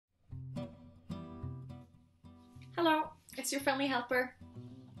Hello, it's your friendly helper.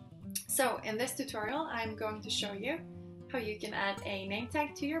 So in this tutorial I'm going to show you how you can add a name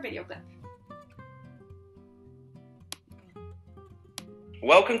tag to your video clip.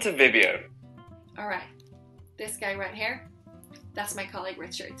 Welcome to VIBBIO. Alright, this guy right here, that's my colleague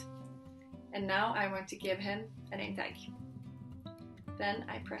Richard. And now I want to give him a name tag. Then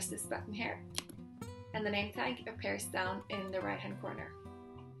I press this button here and the name tag appears down in the right hand corner.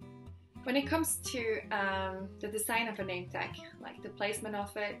 When it comes to the design of a name tag, like the placement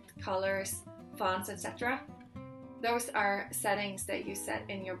of it, colors, fonts, etc., those are settings that you set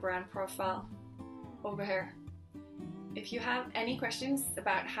in your brand profile over here. If you have any questions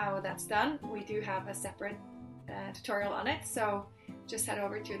about how that's done, we do have a separate tutorial on it, so just head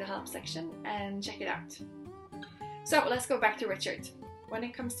over to the help section and check it out. So let's go back to Richard. When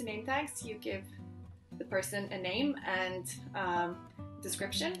it comes to name tags, you give the person a name and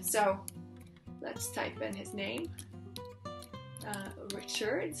description. So let's type in his name,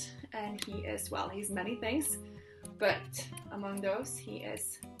 Richard, and he is, well, he's many things, but among those he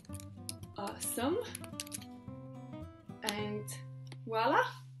is awesome. And voila,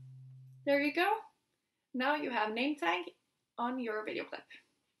 there you go. Now you have name tag on your video clip.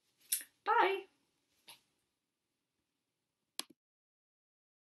 Bye!